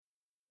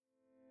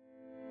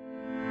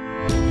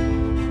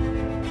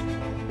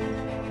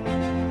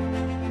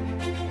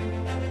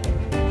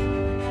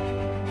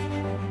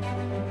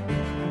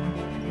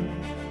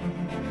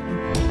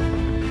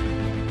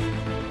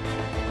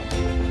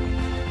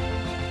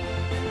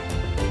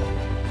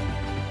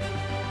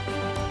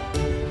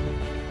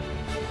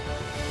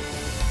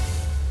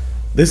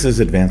This is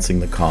Advancing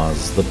the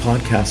Cause, the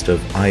podcast of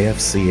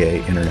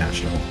IFCA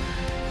International.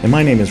 And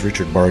my name is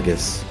Richard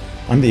Vargas.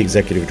 I'm the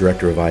Executive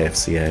Director of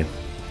IFCA.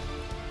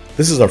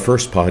 This is our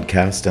first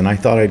podcast, and I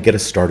thought I'd get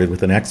us started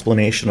with an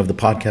explanation of the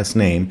podcast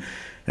name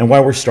and why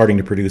we're starting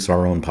to produce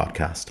our own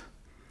podcast.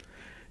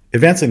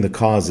 Advancing the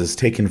Cause is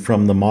taken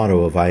from the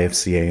motto of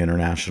IFCA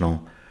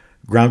International,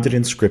 grounded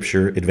in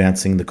Scripture,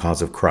 advancing the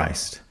cause of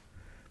Christ.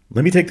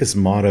 Let me take this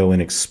motto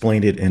and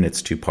explain it in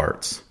its two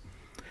parts.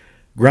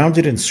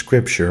 Grounded in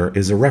Scripture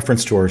is a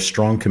reference to our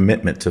strong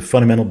commitment to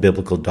fundamental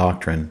biblical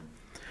doctrine.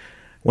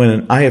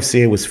 When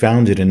IFCA was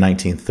founded in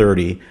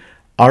 1930,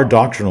 our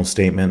doctrinal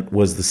statement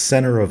was the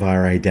center of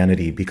our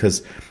identity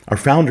because our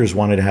founders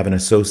wanted to have an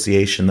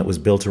association that was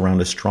built around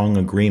a strong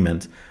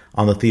agreement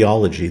on the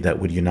theology that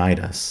would unite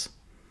us.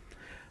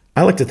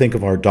 I like to think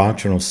of our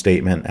doctrinal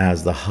statement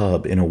as the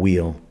hub in a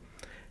wheel.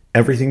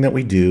 Everything that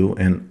we do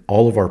and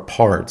all of our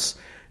parts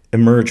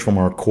emerge from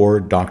our core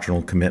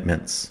doctrinal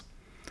commitments.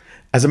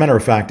 As a matter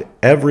of fact,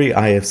 every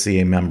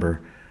IFCA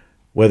member,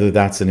 whether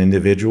that's an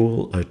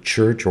individual, a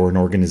church, or an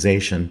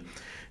organization,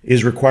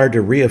 is required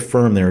to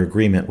reaffirm their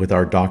agreement with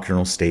our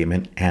doctrinal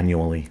statement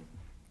annually.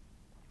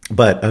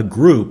 But a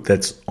group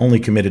that's only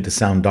committed to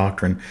sound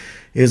doctrine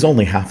is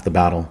only half the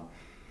battle.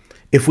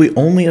 If we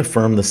only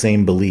affirm the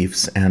same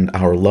beliefs and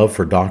our love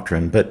for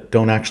doctrine, but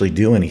don't actually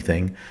do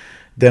anything,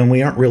 then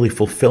we aren't really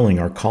fulfilling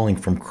our calling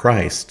from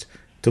Christ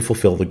to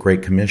fulfill the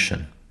Great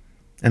Commission.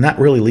 And that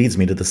really leads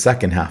me to the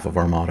second half of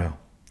our motto,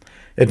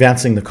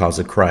 advancing the cause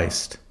of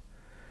Christ.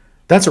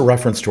 That's a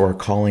reference to our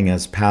calling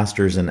as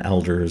pastors and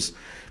elders,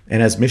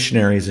 and as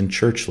missionaries and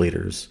church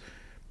leaders,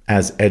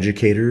 as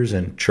educators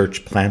and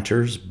church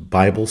planters,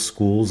 Bible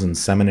schools and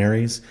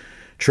seminaries,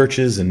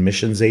 churches and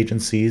missions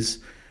agencies,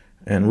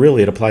 and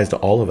really it applies to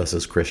all of us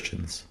as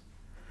Christians.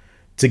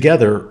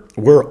 Together,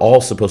 we're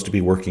all supposed to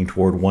be working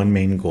toward one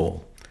main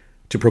goal,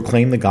 to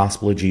proclaim the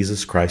gospel of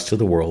Jesus Christ to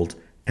the world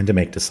and to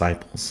make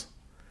disciples.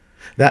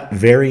 That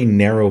very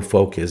narrow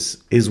focus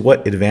is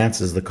what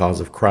advances the cause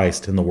of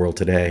Christ in the world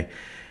today,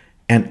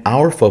 and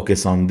our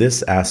focus on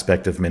this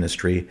aspect of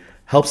ministry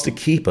helps to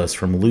keep us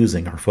from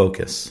losing our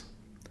focus.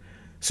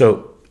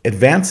 So,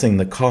 advancing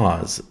the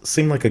cause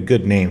seemed like a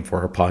good name for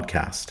our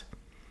podcast.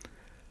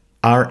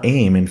 Our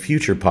aim in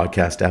future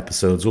podcast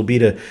episodes will be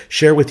to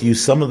share with you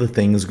some of the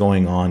things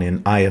going on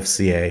in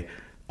IFCA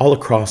all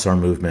across our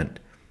movement,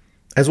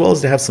 as well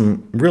as to have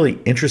some really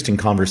interesting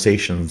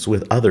conversations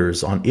with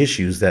others on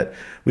issues that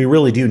we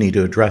really do need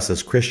to address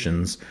as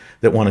Christians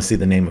that want to see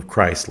the name of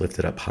Christ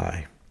lifted up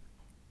high.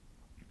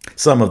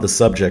 Some of the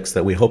subjects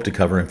that we hope to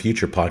cover in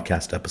future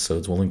podcast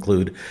episodes will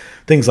include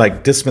things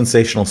like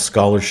dispensational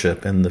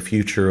scholarship and the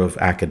future of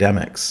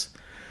academics,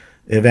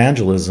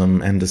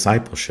 evangelism and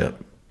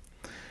discipleship,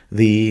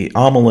 the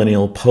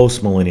amillennial,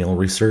 postmillennial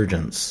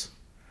resurgence,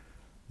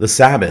 the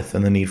Sabbath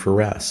and the need for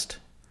rest,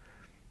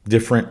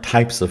 different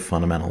types of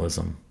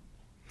fundamentalism,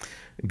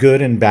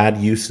 good and bad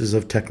uses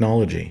of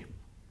technology,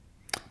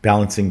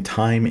 balancing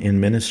time in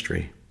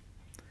ministry,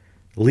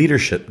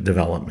 leadership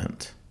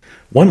development.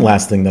 One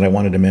last thing that I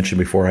wanted to mention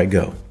before I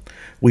go.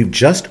 We've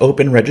just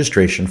opened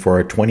registration for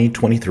our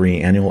 2023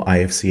 annual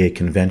IFCA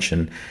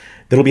convention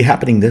that'll be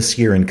happening this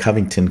year in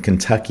Covington,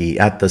 Kentucky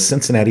at the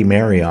Cincinnati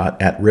Marriott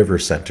at River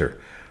Center,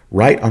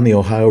 right on the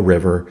Ohio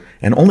River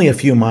and only a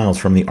few miles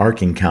from the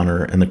Ark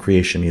Encounter and the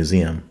Creation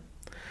Museum.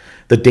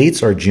 The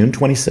dates are June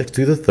 26th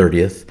through the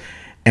 30th,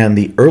 and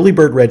the early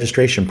bird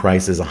registration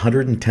price is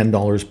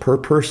 $110 per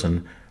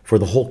person for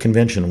the whole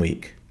convention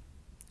week.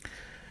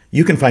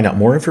 You can find out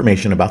more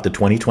information about the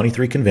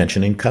 2023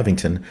 convention in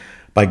Covington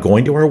by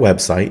going to our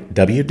website,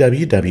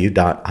 www.ifca.org,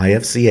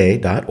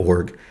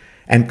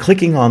 and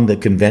clicking on the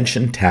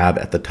Convention tab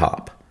at the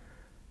top.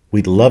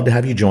 We'd love to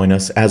have you join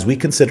us as we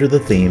consider the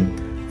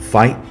theme,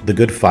 Fight the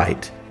Good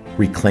Fight,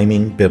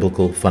 Reclaiming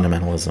Biblical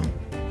Fundamentalism.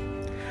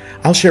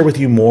 I'll share with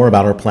you more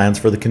about our plans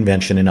for the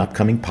convention in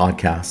upcoming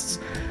podcasts.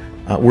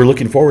 We're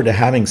looking forward to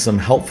having some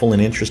helpful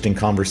and interesting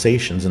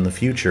conversations in the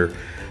future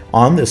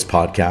on this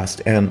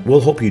podcast, and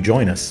we'll hope you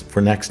join us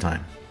for next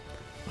time.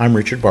 I'm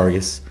Richard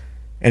Vargas,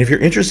 and if you're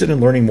interested in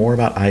learning more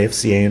about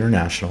IFCA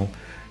International,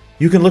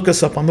 you can look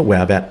us up on the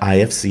web at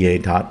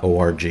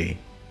ifca.org.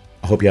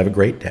 I hope you have a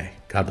great day.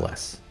 God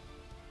bless.